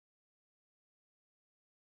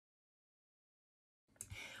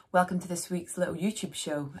welcome to this week's little YouTube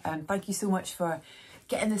show. Thank you so much for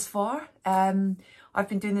getting this far. I've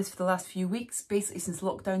been doing this for the last few weeks, basically since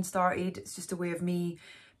lockdown started. It's just a way of me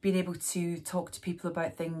being able to talk to people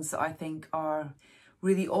about things that I think are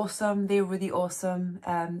really awesome. They're really awesome.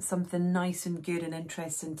 Something nice and good and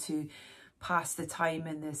interesting to pass the time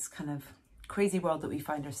in this kind of crazy world that we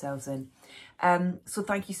find ourselves in. So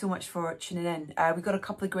thank you so much for tuning in. We've got a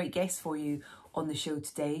couple of great guests for you on the show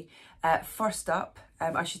today. First up,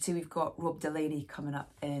 I should say we've got Rob Delaney coming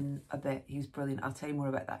up in a bit. He's brilliant. I'll tell you more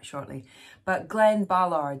about that shortly. But Glen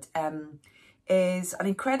Ballard is an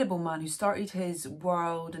incredible man who started his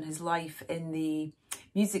world and his life in the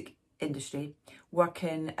music industry,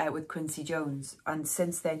 working with Quincy Jones. And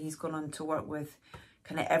since then, he's gone on to work with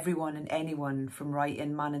kind of everyone and anyone, from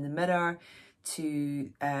writing Man in the Mirror to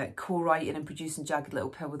co-writing and producing Jagged Little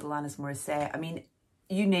Pill with Alanis Morissette. I mean,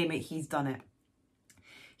 you name it, he's done it.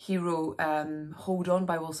 He wrote Hold On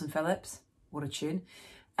by Wilson Phillips. What a tune.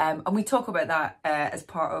 And we talk about that as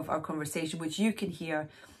part of our conversation, which you can hear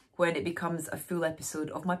when it becomes a full episode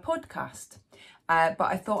of my podcast. But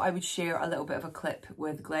I thought I would share a little bit of a clip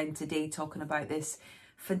with Glen today, talking about this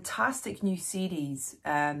fantastic new series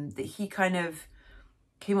that he kind of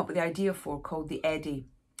came up with the idea for, called the Eddy.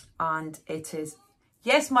 And it is,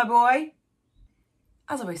 yes, my boy.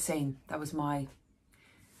 As I was saying, that was my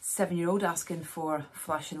 7-year-old asking for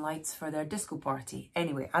flashing lights for their disco party.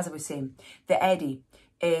 Anyway, as I was saying, the Eddy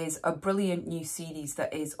is a brilliant new series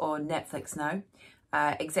that is on Netflix now.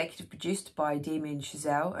 Executive produced by Damien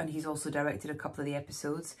Chazelle, and he's also directed a couple of the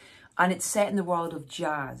episodes. And it's set in the world of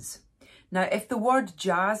jazz. Now, if the word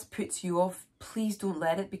jazz puts you off, please don't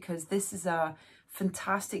let it, because this is a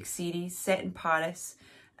fantastic series set in Paris.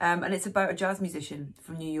 And it's about a jazz musician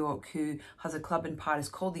from New York who has a club in Paris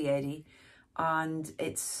called the Eddy. And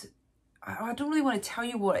it's, I don't really want to tell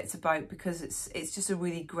you what it's about, because it's just a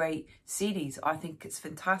really great series. I think it's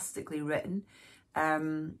fantastically written,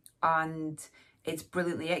 and it's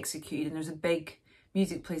brilliantly executed, and there's a big,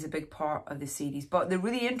 music plays a big part of the series. But the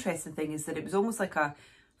really interesting thing is that it was almost like a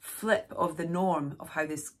flip of the norm of how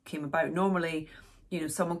this came about. Normally, you know,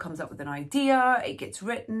 someone comes up with an idea, it gets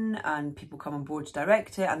written, and people come on board to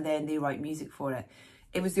direct it, and then they write music for it.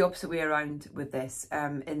 It was the opposite way around with this,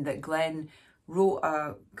 in that Glen wrote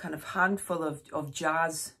a kind of handful of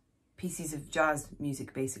jazz, pieces of jazz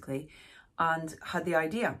music basically, and had the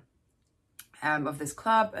idea of this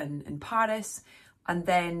club in Paris, and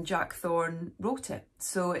then Jack Thorne wrote it.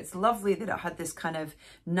 So it's lovely that it had this kind of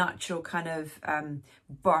natural kind of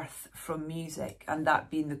birth from music, and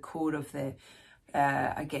that being the core of the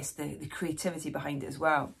I guess the creativity behind it as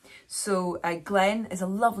well. So Glen is a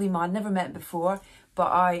lovely man, never met him before,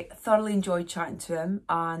 but I thoroughly enjoyed chatting to him.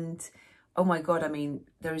 And oh my God, I mean,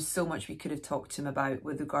 there is so much we could have talked to him about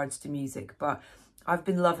with regards to music, but I've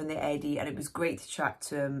been loving the Eddy, and it was great to chat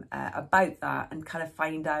to him about that and kind of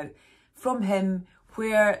find out from him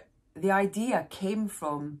where the idea came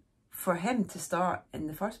from for him to start in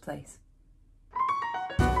the first place.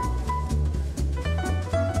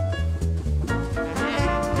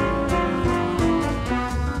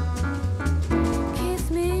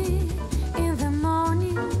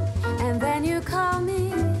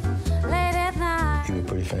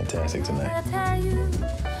 Fantastic tonight.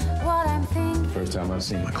 First time I've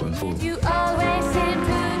seen my Glen Ballard. You always seem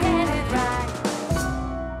to get it right.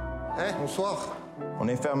 Hey, bonsoir. On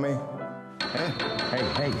est fermé.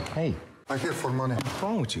 Hey. I'm here for money. What's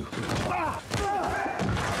wrong with you?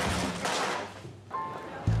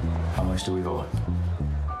 How much do we owe?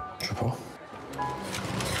 Triple.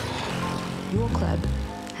 Your club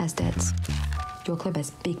has debts. Your club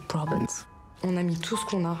has big problems. On a mis tout ce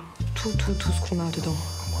qu'on a, tout ce qu'on a dedans.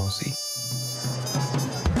 We'll see.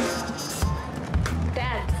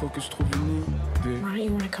 Dad! Faut que je trouve une idée. Why don't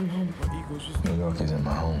you want to come home? New York isn't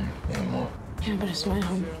my home anymore. Yeah, but it's my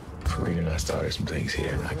home. For reading, I started some things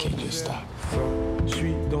here, and I can't just stop.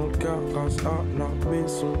 J'suis dans le garage à la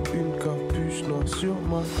maison, une capuche noire sur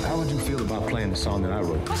ma. How would you feel about playing the song that I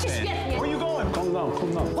wrote? Where you going? Calm down.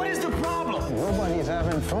 What is the problem? Nobody's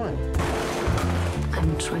having fun.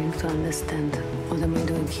 I'm trying to understand what am I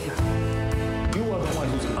doing here. You are the one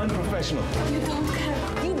who's unprofessional. You don't care.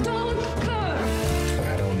 You don't care. But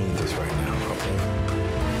I don't need this right now, okay?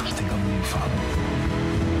 I think I'm being followed.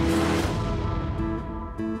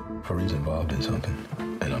 Fareed's involved in something,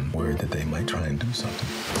 and I'm worried that they might try and do something.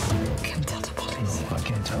 Can't tell the police. No, I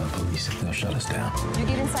can't tell the police. They'll shut us down. You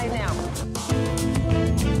get inside now.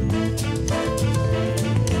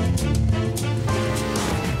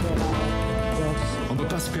 On peut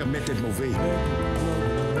pas se permettre d'être mauvais.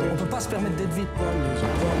 On peut pas se permettre d'être vite.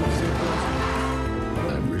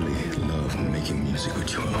 I really love making music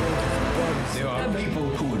with you.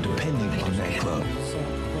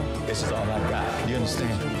 I got. You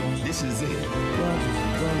understand? This is it.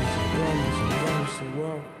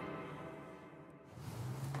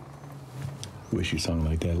 Wish you sung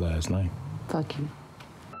like that last night. Fuck you.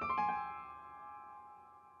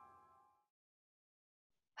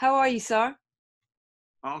 How are you, sir?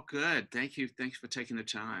 Oh, good. Thank you. Thanks for taking the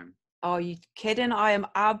time. Oh, you kidding? I am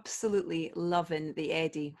absolutely loving the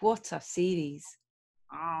Eddy. What a series.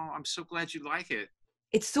 Oh, I'm so glad you like it.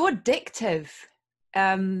 It's so addictive.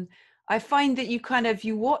 I find that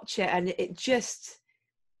you watch it and it just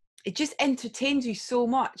entertains you so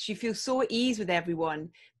much. You feel so at ease with everyone,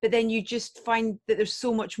 but then you just find that there's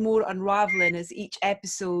so much more unraveling as each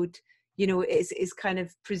episode, is kind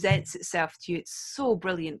of presents itself to you. It's so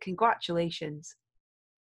brilliant. Congratulations.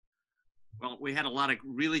 Well, we had a lot of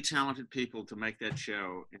really talented people to make that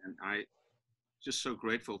show, and I just so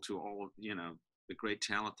grateful to all of, the great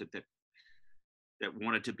talent that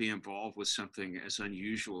wanted to be involved with something as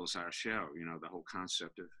unusual as our show. The whole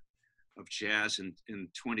concept of jazz in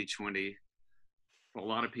 2020. For a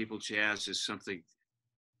lot of people, jazz is something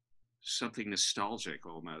nostalgic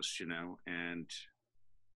almost, and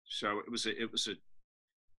so it was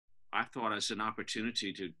I thought as an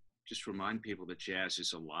opportunity to just remind people that jazz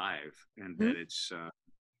is alive and that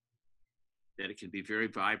that it can be very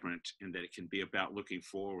vibrant and that it can be about looking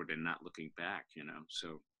forward and not looking back,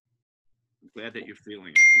 so I'm glad that you're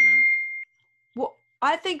feeling it, Well,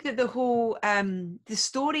 I think that the whole the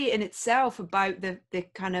story in itself about the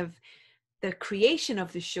kind of the creation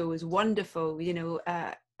of the show is wonderful,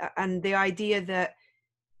 and the idea that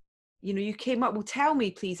you came up. Well, tell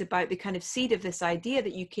me please about the kind of seed of this idea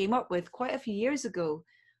that you came up with quite a few years ago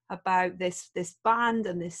about this band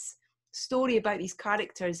and this story about these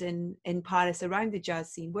characters in Paris around the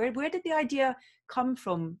jazz scene. Where did the idea come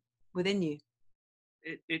from within you?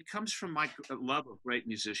 It comes from my love of great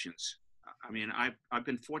musicians. I mean, I've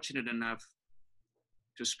been fortunate enough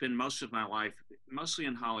to spend most of my life, mostly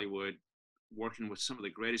in Hollywood, working with some of the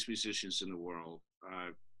greatest musicians in the world,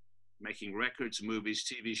 making records, movies,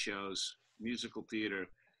 TV shows, musical theater.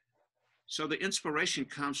 So the inspiration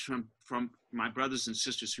comes from my brothers and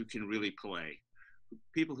sisters who can really play,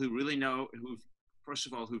 people who really know, first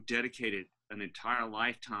of all, who've dedicated an entire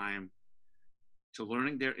lifetime to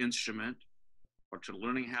learning their instrument or to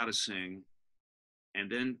learning how to sing,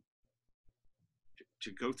 and then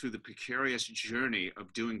to go through the precarious journey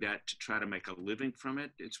of doing that to try to make a living from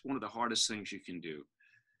it. It's one of the hardest things you can do.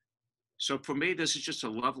 So for me, this is just a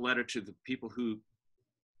love letter to the people who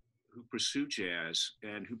pursue jazz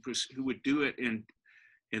and who would do it in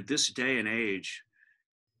this day and age.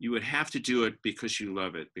 You would have to do it because you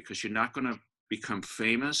love it, because you're not going to become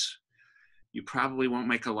famous. You probably won't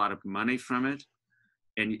make a lot of money from it.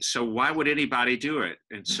 And so why would anybody do it?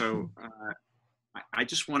 And so I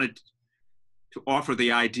just wanted to offer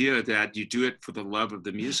the idea that you do it for the love of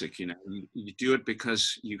the music. You do it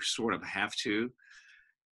because you sort of have to.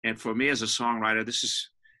 And for me as a songwriter,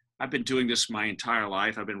 I've been doing this my entire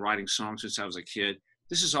life. I've been writing songs since I was a kid.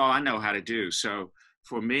 This is all I know how to do. So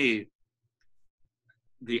for me,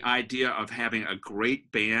 the idea of having a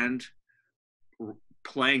great band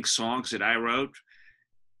playing songs that I wrote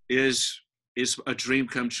is a dream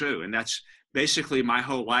come true. And that's basically my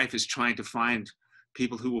whole life, is trying to find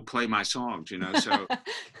people who will play my songs, So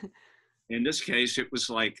in this case, it was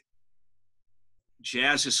like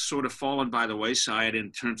jazz has sort of fallen by the wayside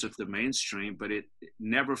in terms of the mainstream, but it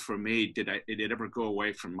never, for me, did it ever go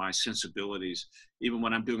away from my sensibilities, even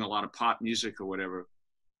when I'm doing a lot of pop music or whatever.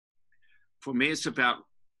 For me, it's about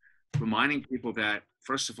reminding people that,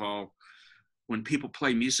 first of all, when people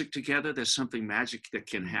play music together, there's something magic that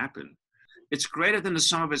can happen. It's greater than the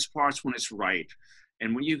sum of its parts when it's right.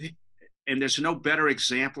 And there's no better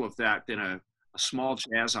example of that than a small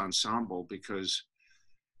jazz ensemble, because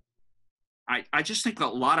I just think a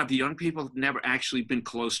lot of young people have never actually been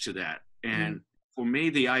close to that. And for me,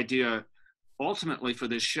 the idea ultimately for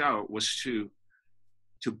this show was to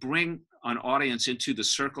bring an audience into the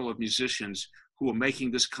circle of musicians who are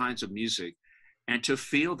making this kinds of music, and to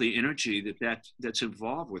feel the energy that's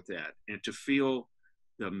involved with that, and to feel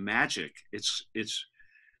the magic.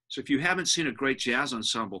 So if you haven't seen a great jazz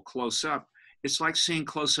ensemble close up, it's like seeing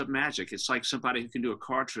close-up magic. It's like somebody who can do a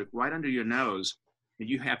card trick right under your nose, and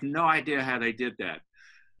you have no idea how they did that.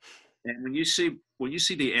 And when you see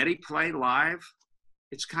the Eddy play live,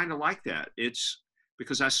 it's kind of like that. It's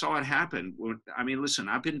because I saw it happen. I mean, listen,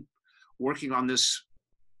 I've been working on this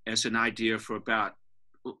as an idea for about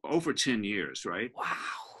over 10 years, right?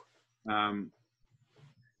 Wow.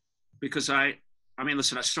 Because I mean,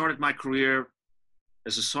 listen, I started my career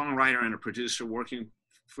as a songwriter and a producer working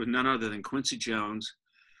for none other than Quincy Jones,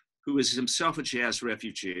 who is himself a jazz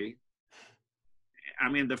refugee. I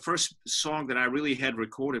mean, the first song that I really had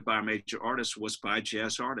recorded by a major artist was by a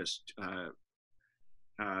jazz artist,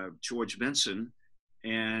 George Benson.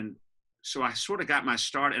 And so I sort of got my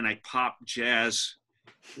start in a pop jazz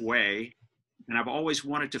way. And I've always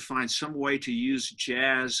wanted to find some way to use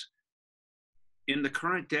jazz in the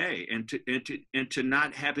current day, and to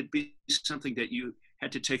not have it be something that you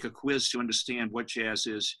had to take a quiz to understand what jazz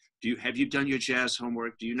is. Have you done your jazz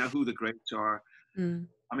homework? Do you know who the greats are?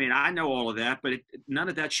 I mean, I know all of that, but none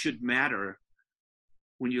of that should matter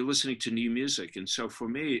when you're listening to new music. And so for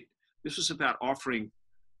me, this was about offering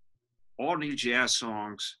all new jazz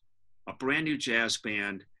songs, a brand new jazz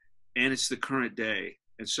band, and it's the current day.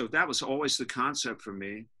 And so that was always the concept for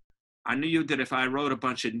me. I knew that if I wrote a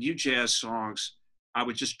bunch of new jazz songs, I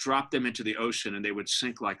would just drop them into the ocean and they would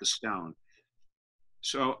sink like a stone.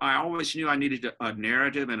 So I always knew I needed a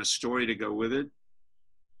narrative and a story to go with it.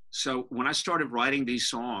 So when I started writing these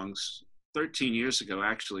songs 13 years ago,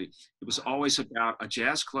 actually, it was always about a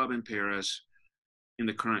jazz club in Paris in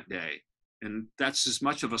the current day. And that's as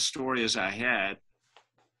much of a story as I had.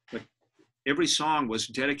 But every song was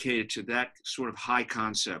dedicated to that sort of high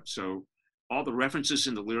concept. So all the references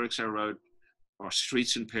in the lyrics I wrote are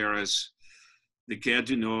streets in Paris, the Gare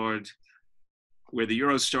du Nord, where the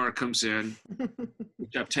Eurostar comes in,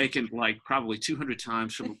 which I've taken like probably 200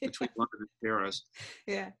 times from between London and Paris.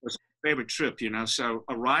 Yeah. It was my favorite trip, you know. So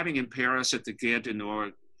arriving in Paris at the Gare du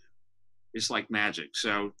Nord is like magic.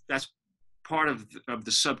 So that's part of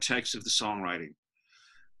the subtext of the songwriting.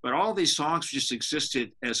 But all these songs just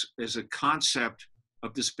existed as a concept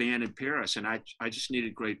of this band in Paris. And I just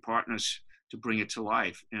needed great partners to bring it to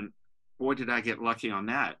life. And boy, did I get lucky on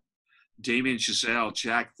that. Damien Chazelle,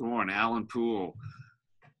 Jack Thorne, Alan Poole,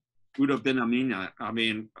 Udo Benamina. I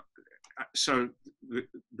mean, so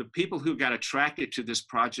the people who got attracted to this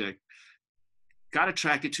project got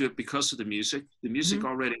attracted to it because of the music. The music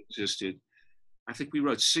already existed. I think we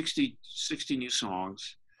wrote 60 new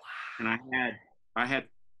songs. Wow. And I had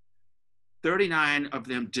 39 of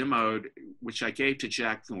them demoed, which I gave to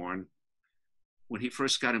Jack Thorne when he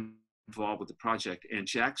first got involved with the project. And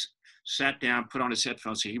Jack sat down, put on his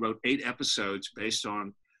headphones, and he wrote 8 episodes based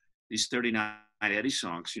on these 39 Eddy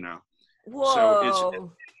songs, you know. Whoa.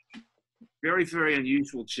 So it's very, very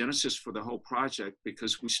unusual genesis for the whole project,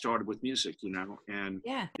 because we started with music, you know, and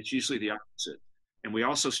it's usually the opposite. And we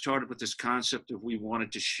also started with this concept of we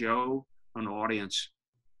wanted to show an audience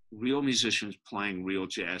real musicians playing real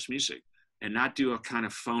jazz music and not do a kind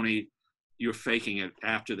of phony, you're faking it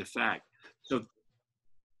after the fact. So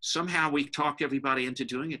somehow we talked everybody into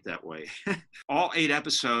doing it that way. All 8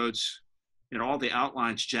 episodes and all the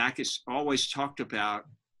outlines, Jack has always talked about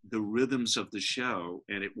the rhythms of the show,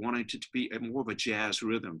 and it wanted to be more of a jazz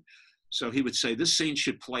rhythm. So he would say, this scene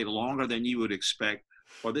should play longer than you would expect,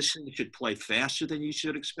 or this scene should play faster than you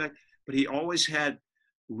should expect. But he always had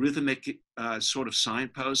rhythmic sort of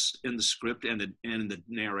signposts in the script and in the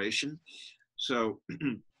narration. So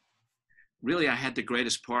really, I had the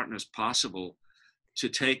greatest partners possible to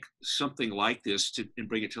take something like this and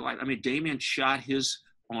bring it to life. I mean, Damien shot his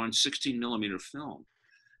on 16 millimeter film.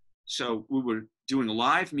 So we were doing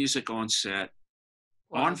live music on set,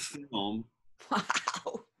 on film. Wow.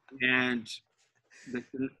 And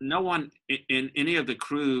no one in any of the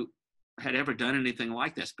crew had ever done anything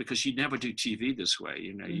like this, because you never do TV this way.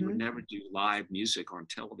 You know, you would never do live music on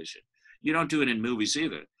television. You don't do it in movies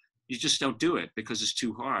either. You just don't do it because it's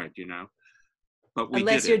too hard, you know. But we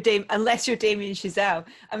unless you're Damien Chazelle.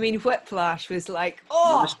 I mean, Whiplash was like,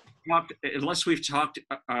 oh. Unless we've talked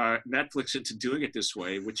Netflix into doing it this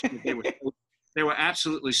way, which they were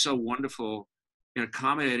absolutely so wonderful in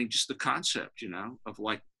accommodating just the concept, you know, of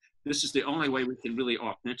like, this is the only way we can really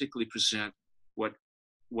authentically present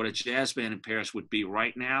what a jazz band in Paris would be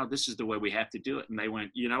right now. This is the way we have to do it. And they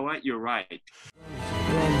went, you know what, you're right.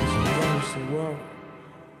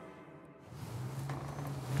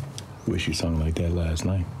 Wish you sung like that last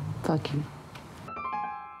night. Fuck you.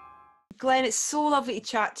 Glen, it's so lovely to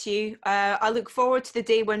chat to you. I look forward to the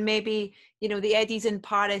day when maybe, you know, the Eddy's in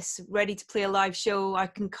Paris, ready to play a live show. I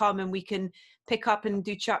can come and we can pick up and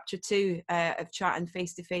do chapter 2 of chatting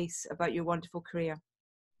face to face about your wonderful career.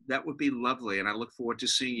 That would be lovely. And I look forward to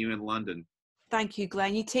seeing you in London. Thank you,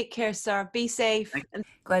 Glen. You take care, sir. Be safe.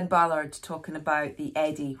 Glen Ballard talking about the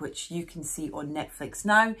Eddy, which you can see on Netflix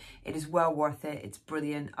now. It is well worth it. It's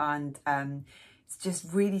brilliant. And it's just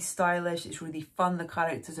really stylish. It's really fun. The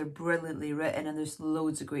characters are brilliantly written and there's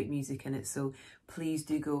loads of great music in it. So please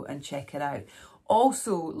do go and check it out.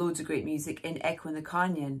 Also, loads of great music in Echo in the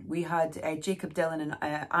Canyon. We had Jacob Dylan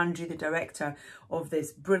and Andrew, the director of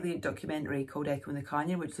this brilliant documentary called Echo in the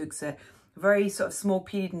Canyon, which looks at very sort of small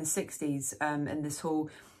period in the 60s, and this whole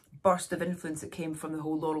burst of influence that came from the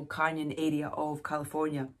whole Laurel Canyon area of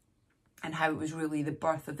California, and how it was really the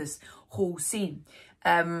birth of this whole scene.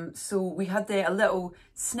 So we had a little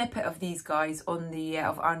snippet of these guys on the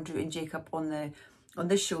of Andrew and Jacob on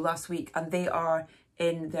this show last week, and they are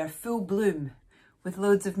in their full bloom with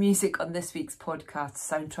loads of music on this week's podcast,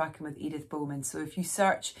 Soundtracking with Edith Bowman. So if you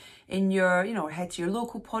search in your, head to your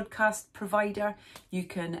local podcast provider, you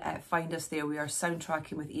can find us there. We are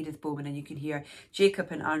Soundtracking with Edith Bowman, and you can hear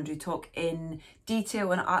Jacob and Andrew talk in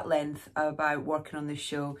detail and at length about working on this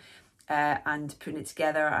show and putting it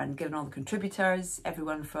together, and giving all the contributors,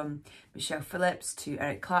 everyone from Michelle Phillips to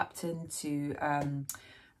Eric Clapton to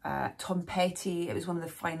Tom Petty. It was one of the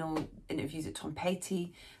final interviews that Tom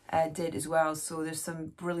Petty did as well. So there's some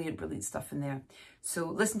brilliant, brilliant stuff in there. So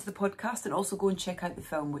listen to the podcast and also go and check out the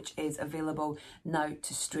film, which is available now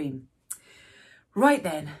to stream. Right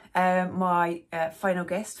then, my final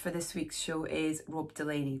guest for this week's show is Rob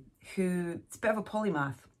Delaney, who is a bit of a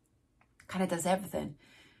polymath, kind of does everything.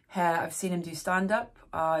 I've seen him do stand-up.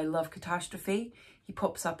 I love Catastrophe. He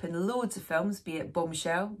pops up in loads of films, be it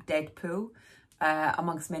Bombshell, Deadpool,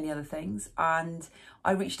 amongst many other things. And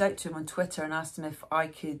I reached out to him on Twitter and asked him if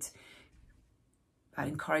I'd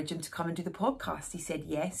encourage him to come and do the podcast. He said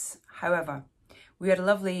yes. However, we had a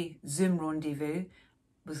lovely Zoom rendezvous. It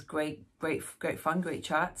was great fun, great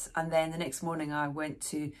chats. And then the next morning I went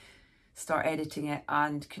to start editing it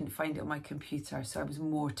and couldn't find it on my computer, so I was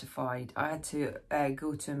mortified. I had to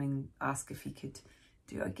go to him and ask if he could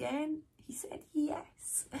do it again. He said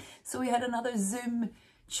yes. So we had another Zoom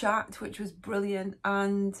chat, which was brilliant,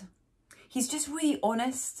 and he's just really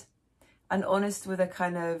honest with a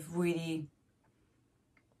kind of really,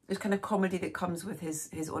 there's kind of comedy that comes with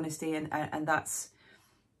his honesty, and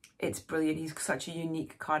it's brilliant. He's such a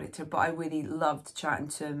unique character, but I really loved chatting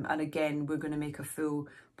to him. And again, we're going to make a full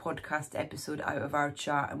podcast episode out of our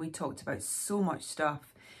chat, and we talked about so much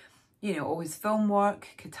stuff, all his film work,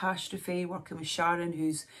 Catastrophe, working with Sharon,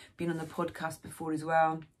 who's been on the podcast before as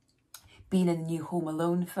well, being in the new Home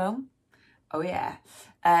Alone film, oh yeah,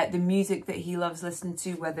 the music that he loves listening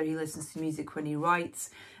to, whether he listens to music when he writes.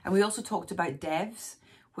 And we also talked about Devs,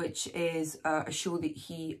 which is a show that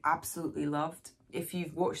he absolutely loved. If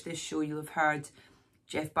you've watched this show, you'll have heard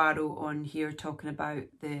Jeff Barrow on here talking about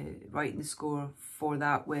writing the score for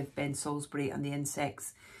that with Ben Salisbury and the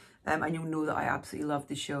Insects. And you'll know that I absolutely love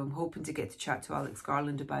the show. I'm hoping to get to chat to Alex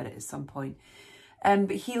Garland about it at some point.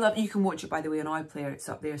 But you can watch it, by the way, on iPlayer. It's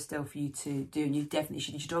up there still for you to do. And you definitely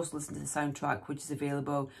should. You should also listen to the soundtrack, which is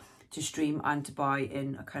available to stream and to buy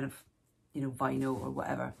in a kind of, vinyl or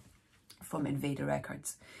whatever from Invader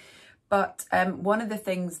Records. But one of the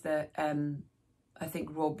things that I think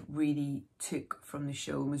Rob really took from the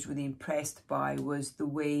show and was really impressed by was the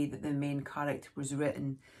way that the main character was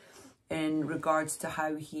written in regards to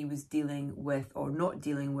how he was dealing with, or not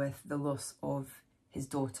dealing with, the loss of his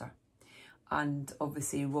daughter. And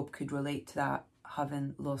obviously Rob could relate to that,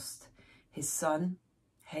 having lost his son,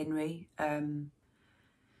 Henry,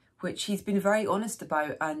 which he's been very honest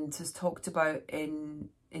about and has talked about in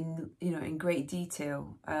great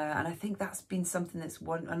detail, and I think that's been something that's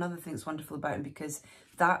another thing that's wonderful about him, because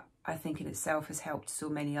that, I think, in itself has helped so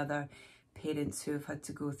many other parents who have had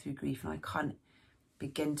to go through grief, and I can't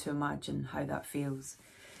begin to imagine how that feels.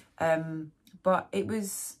 But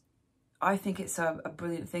I think it's a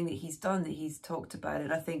brilliant thing that he's done, that he's talked about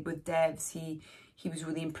it. I think with Devs, he was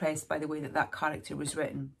really impressed by the way that character was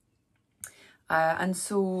written, and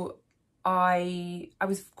so I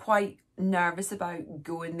was quite nervous about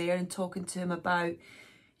going there and talking to him about,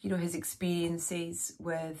 his experiences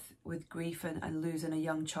with grief and losing a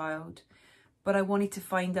young child. But I wanted to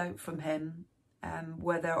find out from him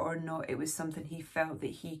whether or not it was something he felt that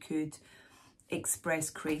he could express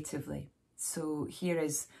creatively. So here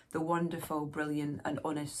is the wonderful, brilliant and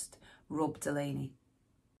honest Rob Delaney.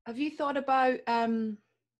 Have you thought about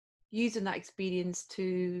using that experience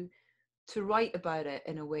to write about it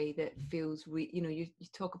in a way that feels, you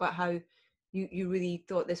talk about how you really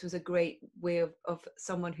thought this was a great way of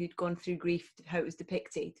someone who'd gone through grief, how it was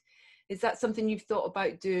depicted. Is that something you've thought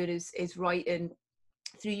about doing, is writing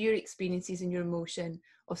through your experiences and your emotion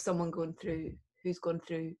of someone who's gone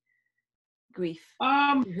through grief?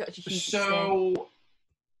 So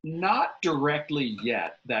not directly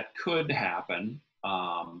yet. That could happen,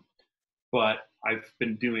 but I've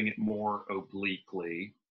been doing it more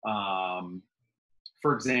obliquely.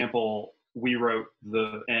 For example, we wrote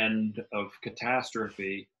the end of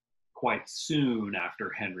Catastrophe quite soon after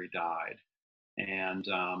Henry died. And,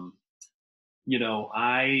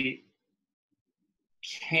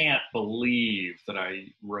 can't believe that I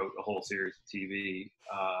wrote a whole series of TV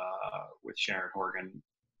with Sharon Horgan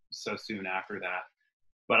so soon after that.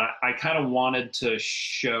 But I kind of wanted to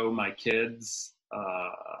show my kids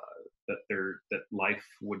that life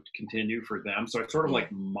would continue for them. So I sort of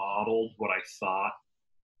like modeled what I thought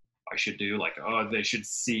I should do. Like, oh, they should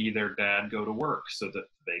see their dad go to work so that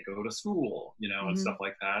they go to school, you know, and stuff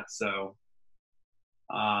like that. So,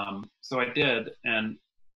 so I did, and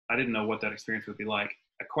I didn't know what that experience would be like.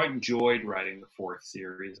 I quite enjoyed writing the 4th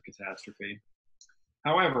series of Catastrophe.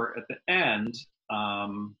 However, at the end,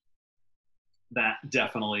 that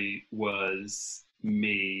definitely was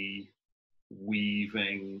me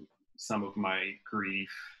weaving some of my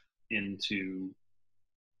grief into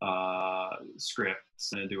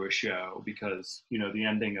scripts and into a show, because, you know, the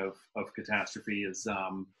ending of Catastrophe is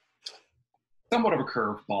somewhat of a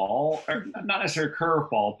curveball, or not necessarily a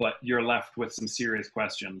curveball, but you're left with some serious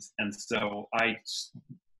questions. And so I,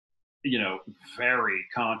 you know, very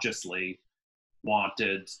consciously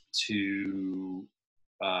wanted to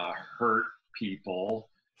hurt people,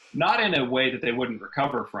 not in a way that they wouldn't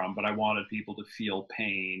recover from, but I wanted people to feel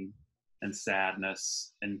pain and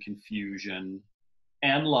sadness and confusion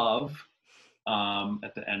and love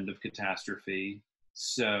at the end of Catastrophe.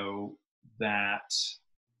 So that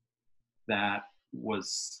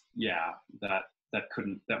was, yeah,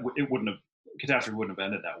 it wouldn't have, Catastrophe wouldn't have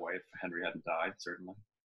ended that way if Henry hadn't died, certainly.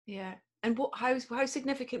 Yeah. And how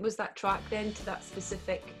significant was that track then to that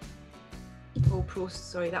specific whole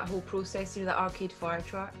process, you know, that Arcade Fire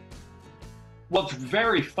track? Well, it's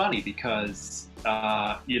very funny because,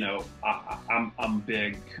 you know, I'm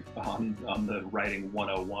big on the writing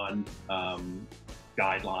 101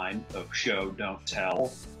 guideline of show, don't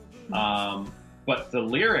tell. But the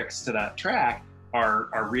lyrics to that track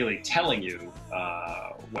are really telling you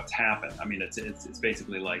what's happened. I mean, it's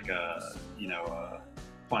basically like a, you know, a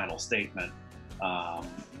final statement about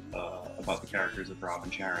the characters of Rob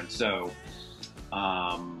and Sharon. So,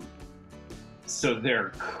 so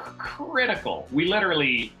they're critical. We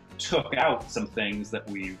literally took out some things that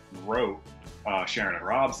we wrote Sharon and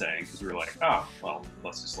Rob saying, because we were like, oh, well,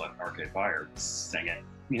 let's just let Arcade Fire sing it,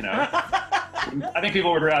 you know? I think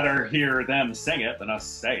people would rather hear them sing it than us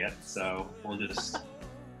say it, so we'll just,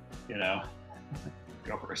 you know,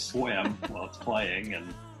 go for a swim while it's playing,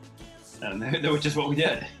 and that was just what we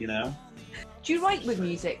did, you know? Do you write with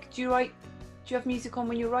music? Do you have music on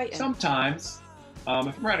when you're writing? Sometimes. If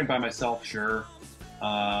I'm writing by myself, sure.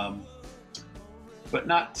 But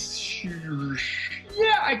not sure.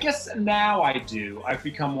 Yeah, I guess now I do. I've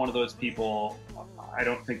become one of those people, I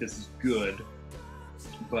don't think this is good,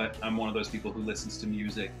 but I'm one of those people who listens to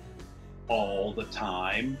music all the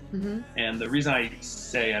time. And the reason I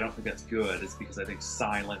say I don't think that's good is because I think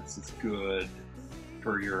silence is good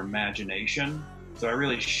for your imagination. So I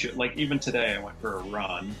really should, like, even today I went for a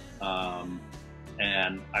run,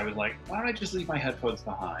 and I was like, why don't I just leave my headphones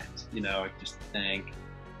behind? You know, I just think.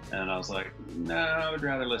 And I was like, no, I would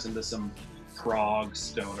rather listen to some prog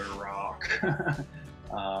stoner rock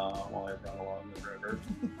while I run along the river.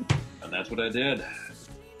 And that's what I did.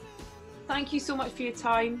 Thank you so much for your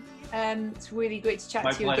time. It's really great to chat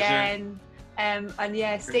My to you pleasure. again. And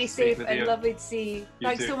yeah, stay safe and lovely to see you.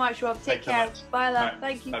 Thanks so much, Rob. Take care. So Bye, love. Bye.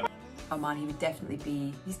 Thank you. Bye. Oh man,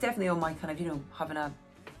 he's definitely on my kind of, you know, having a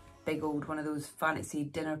big old one of those fantasy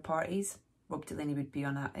dinner parties. Rob Delaney would be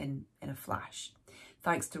on that in a flash.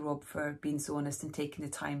 Thanks to Rob for being so honest and taking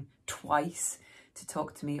the time twice to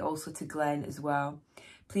talk to me. Also to Glen as well.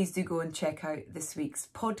 Please do go and check out this week's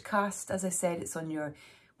podcast. As I said, it's on your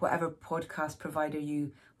whatever podcast provider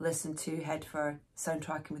you listen to. Head for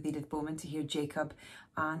Soundtracking with Edith Bowman to hear Jacob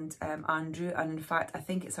and Andrew. And in fact, I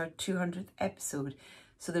think it's our 200th episode.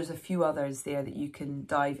 So there's a few others there that you can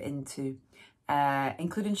dive into,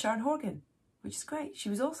 including Sharon Horgan, which is great.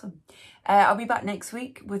 She was awesome. I'll be back next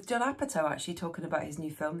week with Judd Apatow actually talking about his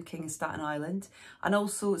new film, The King of Staten Island, and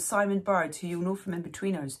also Simon Bird, who you'll know from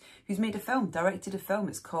In-Betweeners, who's made a film, directed a film.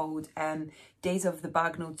 It's called Days of the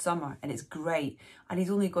Bagnode Summer, and it's great. And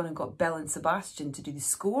he's only gone and got Belle and Sebastian to do the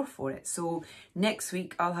score for it. So next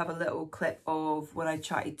week I'll have a little clip of when I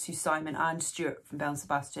chatted to Simon and Stuart from Belle and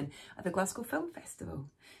Sebastian at the Glasgow Film Festival.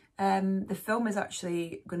 The film is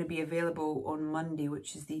actually going to be available on Monday,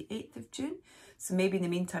 which is the 8th of June. So maybe in the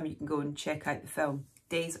meantime, you can go and check out the film,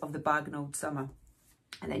 Days of the Bagnode Summer.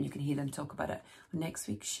 And then you can hear them talk about it on next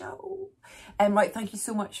week's show. Right, thank you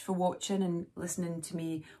so much for watching and listening to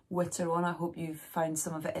me witter on. I hope you've found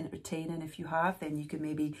some of it entertaining. If you have, then you can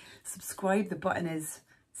maybe subscribe. The button is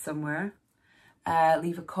somewhere.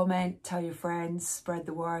 Leave a comment, tell your friends, spread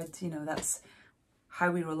the word. You know, that's how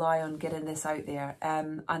we rely on getting this out there.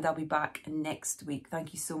 And I'll be back next week.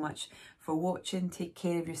 Thank you so much for watching. Take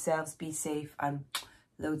care of yourselves, be safe, and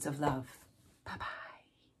loads of love. Bye bye.